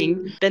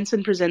thing.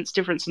 Benson presents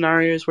different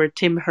scenarios where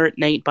Tim hurt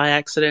Nate by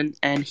accident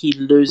and he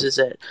loses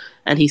it.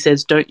 And he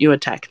says, don't you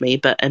attack me,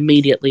 but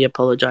immediately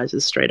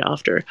apologizes straight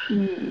after.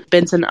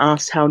 Benson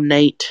asks how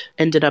Nate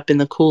ended up in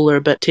the cooler,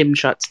 but Tim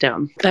shuts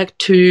down. Back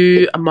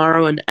to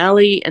Amaro and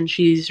Ali, and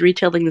she's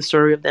retelling the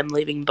story of them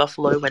leaving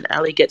Buffalo. When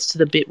Ali gets to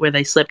the bit where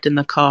they slept in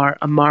the car,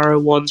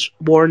 Amaro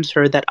warns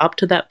her that up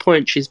to that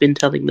point she's been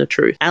telling the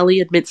truth.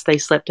 Ali admits they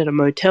slept at a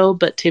motel,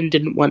 but Tim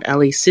didn't want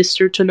Ali's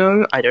sister to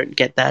know. I don't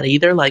get that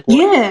either. Like,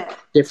 what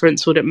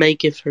difference would it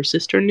make if her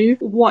sister knew?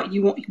 What,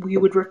 you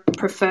would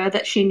prefer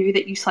that she knew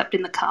that you slept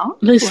in the car?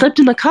 They slept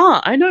in the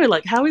car. I know,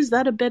 like, how is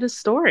that a better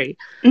story?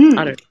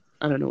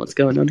 I don't know what's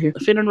going on here.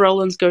 Finn and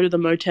Rollins go to the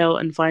motel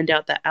and find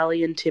out that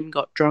Ali and Tim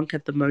got drunk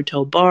at the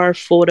motel bar,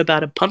 fought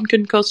about a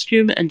pumpkin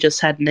costume, and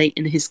just had Nate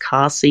in his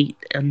car seat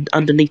and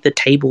underneath the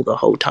table the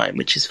whole time,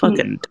 which is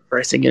fucking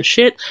depressing as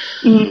shit.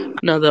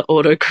 Another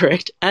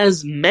autocorrect.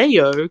 As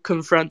Mayo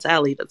confronts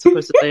Ali, that's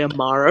supposed to say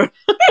Amaro.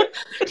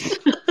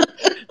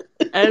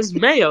 As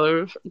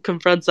Mayo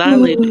confronts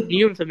Ali with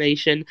new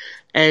information,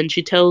 and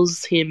she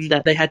tells him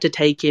that they had to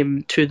take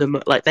him to the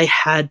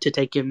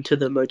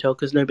motel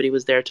because nobody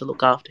was there to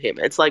look after him.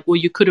 It's like, well,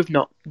 you could have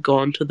not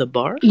gone to the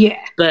bar.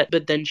 Yeah.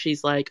 But then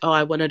she's like, oh,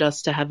 I wanted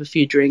us to have a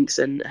few drinks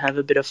and have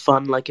a bit of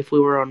fun, like if we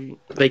were on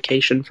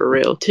vacation for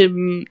real.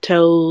 Tim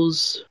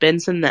tells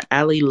Benson that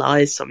Ali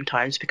lies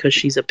sometimes because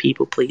she's a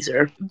people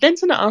pleaser.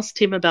 Benson asks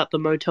Tim about the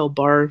motel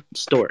bar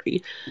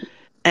story,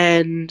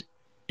 and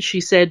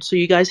she said, so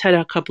you guys had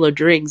a couple of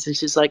drinks, and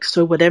she's like,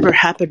 so whatever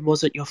happened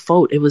wasn't your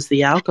fault, it was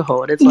the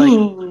alcohol. And it's like,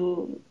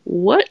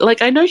 what?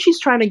 Like, I know she's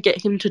trying to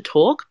get him to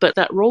talk, but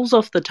that rolls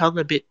off the tongue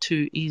a bit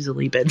too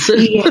easily, Benson.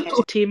 Yeah.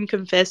 Tim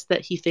confessed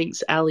that he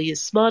thinks Ali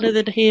is smarter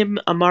than him.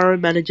 Amaro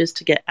manages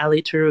to get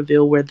Ali to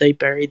reveal where they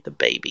buried the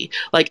baby.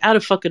 Like, out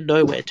of fucking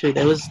nowhere, too.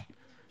 There was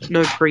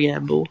no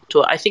preamble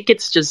to it. I think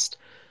it's just,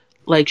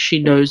 like, she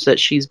knows that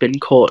she's been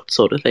caught,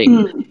 sort of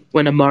thing.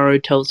 When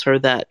Amaro tells her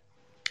that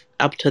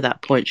up to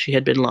that point she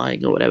had been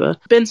lying or whatever.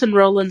 Benson,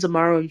 Rollins,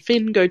 Amaro, and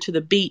Finn go to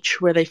the beach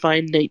where they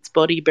find Nate's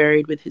body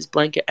buried with his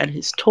blanket and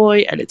his toy,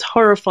 and it's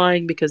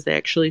horrifying because they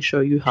actually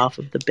show you half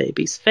of the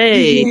baby's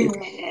face.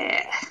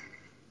 Yeah.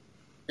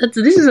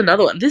 This is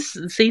another one. This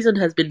season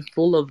has been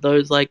full of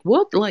those, like,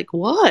 what? Like,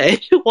 why?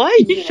 Why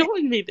are you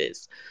showing me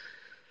this?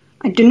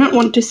 I do not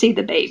want to see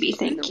the baby,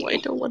 thank you. I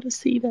don't want to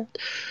see that.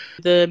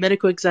 The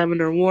medical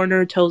examiner,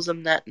 Warner, tells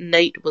them that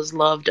Nate was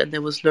loved and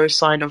there was no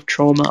sign of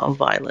trauma or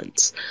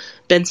violence.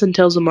 Benson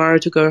tells Amaro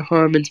to go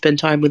home and spend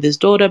time with his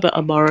daughter, but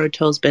Amaro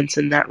tells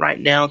Benson that right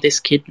now this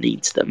kid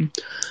needs them.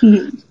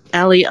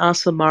 Ali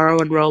asks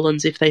Amaro and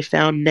Rollins if they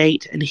found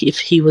Nate and if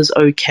he was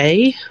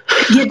okay.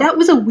 Yeah, that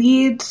was a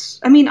weird...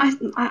 I mean, I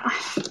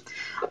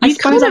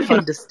suppose I can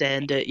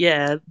understand it,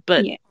 yeah,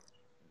 but... Yeah.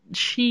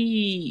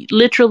 She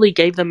literally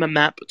gave them a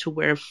map to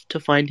where to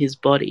find his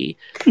body.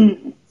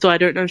 So I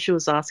don't know if she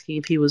was asking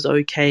if he was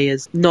okay,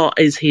 as not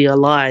is he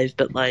alive,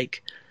 but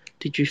like,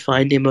 did you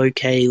find him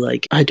okay?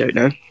 Like, I don't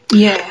know.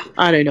 Yeah.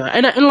 I don't know.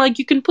 And like,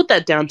 you can put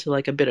that down to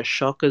like a bit of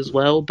shock as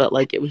well, but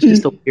like, it was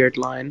just a weird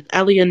line.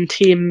 Ali and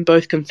Tim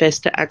both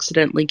confessed to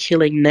accidentally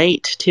killing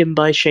Nate, Tim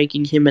by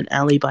shaking him and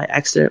Ali by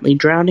accidentally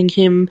drowning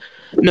him.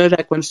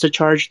 Novak wants to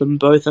charge them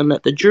both and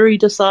let the jury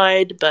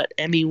decide, but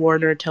Emmy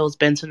Warner tells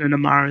Benson and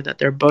Amaro that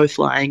they're both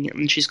lying,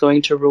 and she's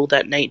going to rule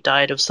that Nate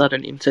died of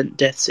sudden infant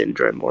death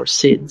syndrome, or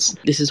SIDS.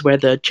 This is where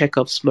the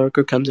Chekhov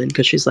smoker comes in,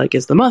 because she's like,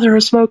 is the mother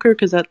a smoker?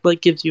 Because that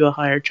like gives you a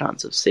higher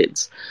chance of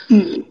SIDS.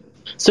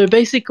 So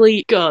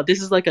basically, God,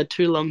 this is like a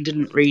too long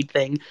didn't read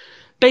thing.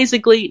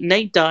 Basically,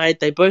 Nate died,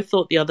 they both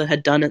thought the other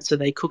had done it, so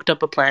they cooked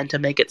up a plan to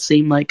make it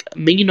seem like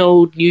mean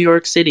old New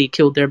York City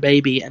killed their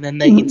baby, and then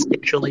they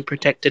instinctually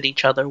protected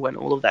each other when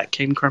all of that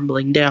came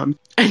crumbling down.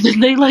 And then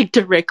they, like,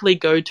 directly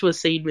go to a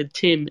scene with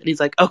Tim, and he's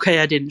like, okay,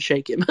 I didn't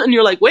shake him. And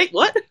you're like, wait,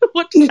 what?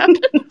 What just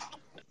happened?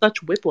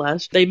 Such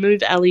whiplash. They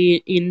move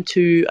Ali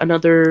into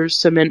another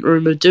cement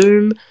room of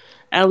doom.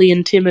 Ali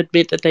and Tim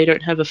admit that they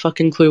don't have a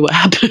fucking clue what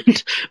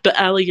happened, but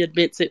Ali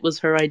admits it was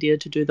her idea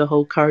to do the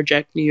whole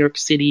carjack New York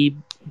City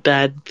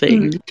bad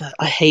thing.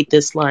 I hate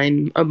this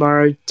line.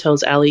 Amaro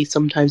tells Ali,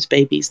 sometimes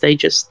babies, they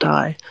just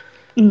die.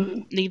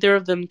 Neither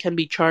of them can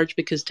be charged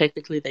because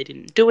technically they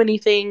didn't do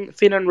anything.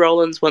 Finn and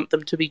Rollins want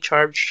them to be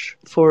charged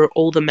for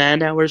all the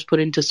man hours put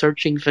into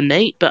searching for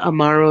Nate, but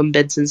Amaro and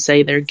Benson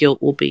say their guilt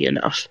will be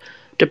enough.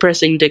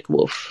 Depressing Dick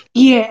Wolf.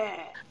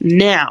 Yeah.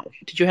 Now,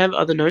 did you have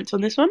other notes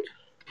on this one?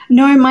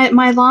 No,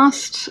 my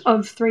last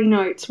of 3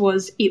 notes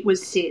was it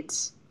was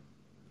SIDS.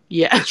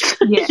 Yeah.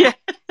 Yeah.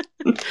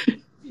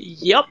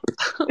 Yep.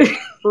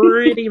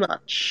 Pretty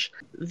much.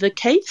 The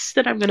case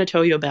that I'm going to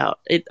tell you about,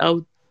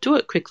 I'll do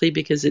it quickly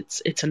because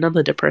it's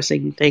another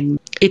depressing thing.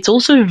 It's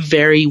also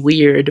very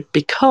weird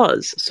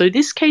because, so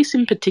this case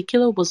in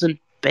particular wasn't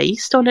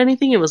based on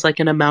anything. It was like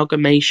an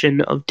amalgamation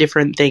of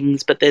different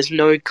things, but there's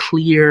no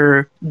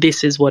clear,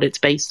 this is what it's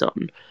based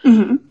on.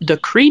 The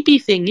creepy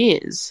thing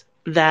is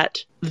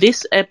that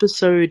this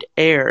episode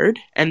aired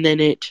and then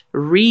it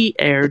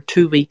re-aired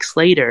 2 weeks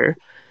later,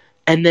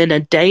 and then a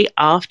day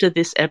after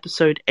this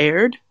episode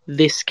aired,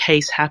 this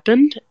case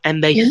happened,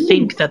 and they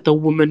think that the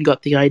woman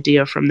got the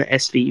idea from the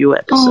SVU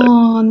episode.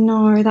 Oh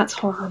no, that's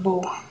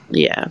horrible.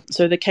 Yeah.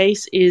 So the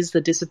case is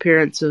the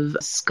disappearance of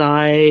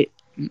Sky.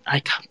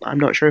 I'm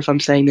not sure if I'm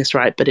saying this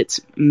right, but it's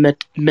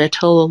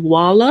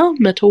Metalwala.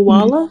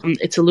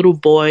 It's a little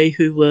boy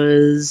who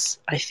was,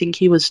 I think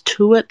he was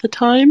 2 at the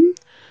time.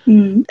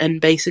 And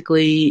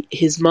basically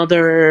his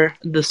mother,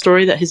 the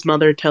story that his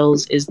mother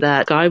tells is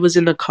that Guy was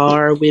in the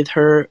car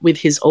with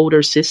his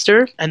older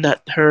sister, and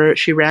that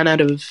she ran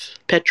out of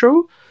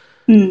petrol,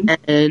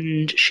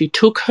 and she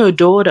took her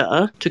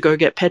daughter to go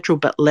get petrol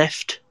but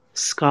left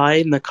Sky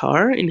in the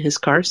car, in his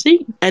car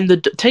seat.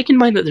 And take in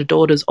mind that the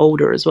daughter's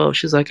older as well.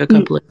 She's like a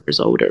couple of years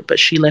older, but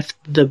she left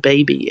the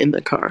baby in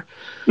the car.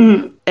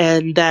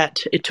 And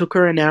that it took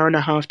her an hour and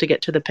a half to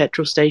get to the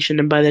petrol station,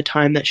 and by the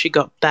time that she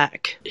got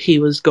back, he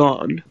was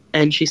gone.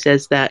 And she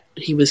says that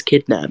he was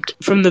kidnapped.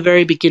 From the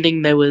very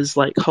beginning, there was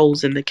like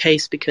holes in the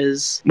case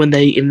because when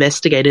they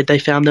investigated, they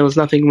found there was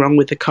nothing wrong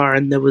with the car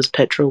and there was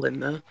petrol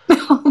in the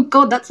Oh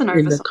god, that's an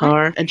oversight. in the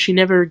car. And she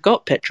never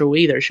got petrol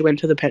either. She went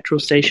to the petrol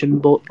station,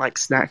 bought like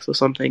snacks or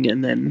something,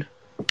 and then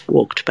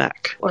walked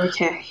back.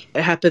 Okay.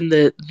 It happened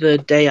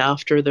the day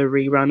after the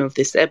rerun of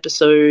this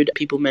episode.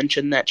 People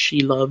mentioned that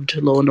she loved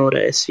Law and Order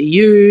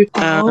SVU.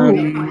 Oh,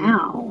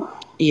 wow.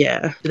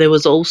 Yeah. There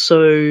was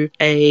also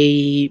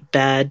a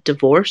bad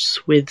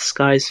divorce with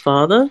Sky's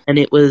father, and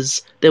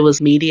there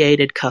was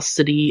mediated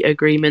custody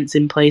agreements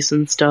in place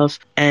and stuff.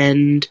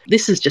 And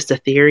this is just a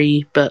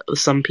theory, but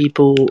some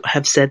people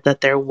have said that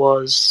there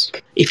was,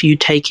 if you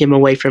take him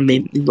away from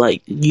him,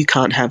 like, you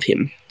can't have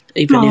him,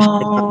 even if they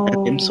can't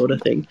have him, sort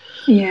of thing.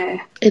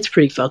 Yeah. It's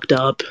pretty fucked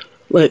up.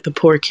 Like, the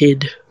poor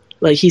kid,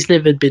 like, he's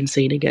never been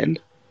seen again.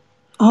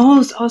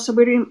 So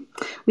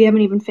we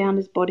haven't even found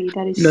his body.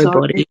 That is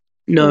Nobody.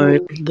 No,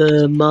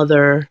 the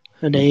mother,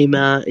 her name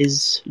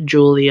is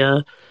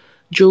Julia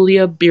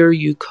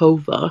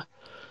Biryukova.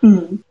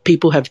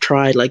 People have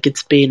tried, like,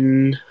 it's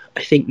been,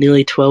 I think,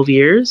 nearly 12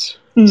 years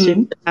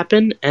since it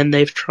happened, and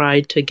they've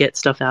tried to get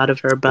stuff out of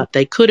her, but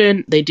they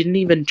couldn't. They didn't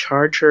even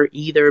charge her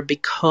either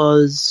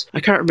because,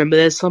 I can't remember,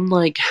 there's some,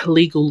 like,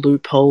 legal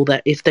loophole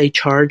that if they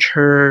charge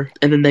her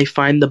and then they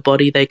find the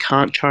body, they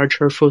can't charge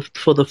her for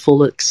the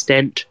full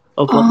extent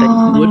of what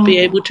they would be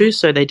able to,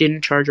 so they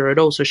didn't charge her at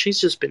all. So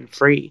she's just been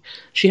free.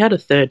 She had a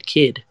third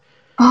kid.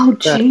 Oh,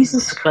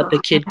 Jesus Christ. But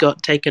the kid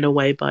got taken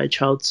away by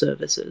child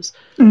services.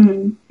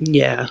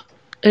 Yeah.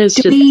 It's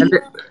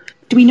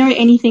Do we know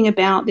anything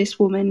about this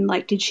woman?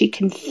 Like, did she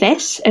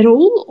confess at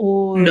all?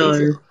 Or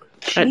no.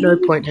 At no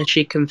point has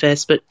she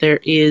confessed, but there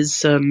is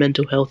some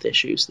mental health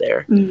issues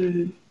there.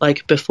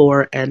 Like,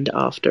 before and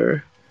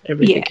after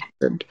everything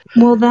happened.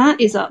 Well, that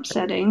is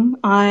upsetting.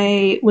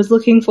 I was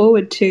looking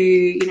forward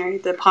to,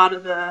 the part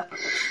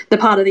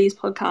of these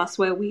podcasts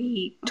where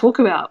we talk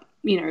about,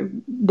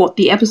 what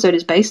the episode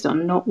is based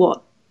on, not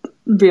what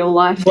real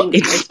life what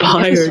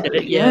inspired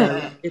it.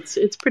 Yeah.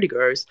 It's pretty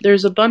gross.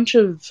 There's a bunch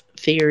of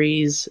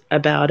theories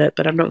about it,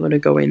 but I'm not going to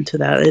go into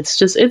that. It's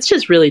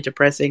just really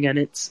depressing, and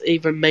it's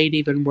made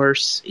even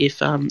worse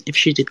if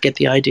she did get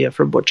the idea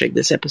from watching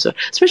this episode.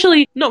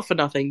 Especially, not for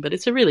nothing, but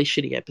it's a really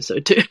shitty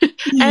episode too.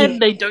 And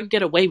they don't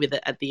get away with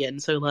it at the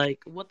end. So, like,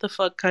 what the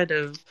fuck kind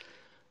of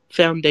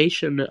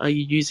foundation are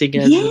you using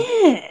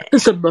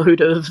as a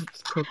mode of,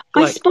 like,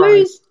 I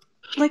suppose.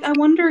 Like, I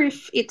wonder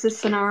if it's a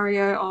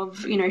scenario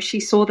of, she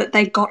saw that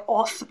they got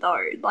off,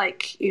 though.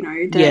 Like,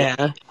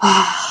 that...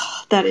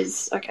 that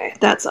is... Okay,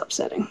 that's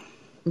upsetting.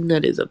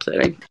 That is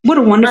upsetting. What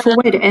a wonderful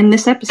way to end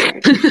this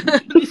episode.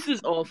 This is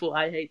awful.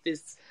 I hate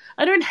this.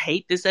 I don't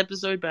hate this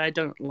episode, but I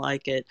don't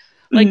like it.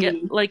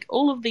 Like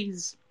all of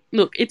these...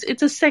 Look,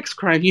 it's a sex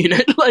crime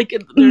unit. Like,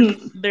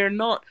 they're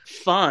not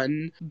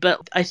fun,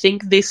 but I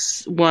think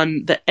this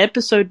one, the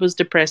episode was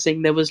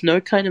depressing. There was no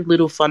kind of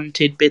little fun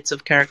tidbits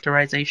of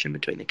characterization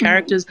between the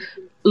characters.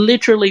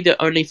 Literally, the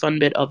only fun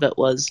bit of it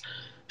was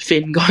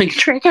Finn going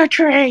trick or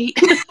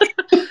treat.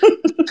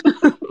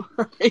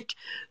 Like,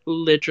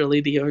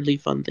 literally the only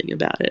fun thing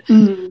about it.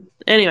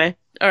 Anyway,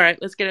 all right,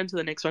 let's get into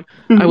the next one.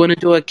 I want to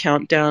do a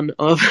countdown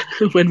of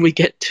when we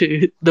get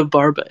to the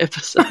Barbara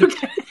episode.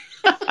 Okay.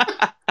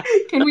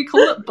 Can we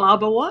call it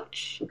Barber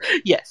Watch?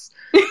 Yes.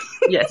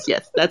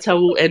 Yes. That's how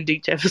we'll end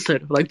each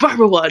episode. Like,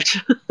 Barber Watch.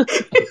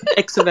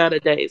 X amount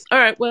of days. All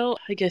right, well,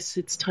 I guess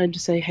it's time to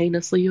say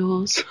heinously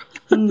yours.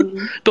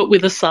 But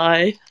with a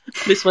sigh.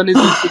 This one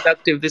isn't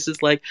seductive. This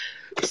is like,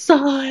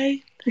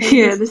 sigh.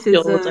 Yeah, this is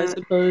yours, I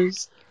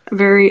suppose.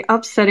 Very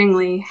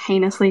upsettingly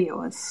heinously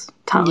yours.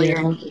 Talia.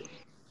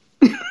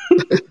 Yeah.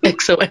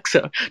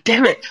 XOXO.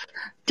 Damn it.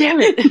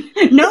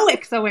 No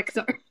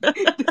XOXO.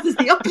 This is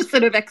the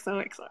opposite of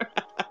XOXO.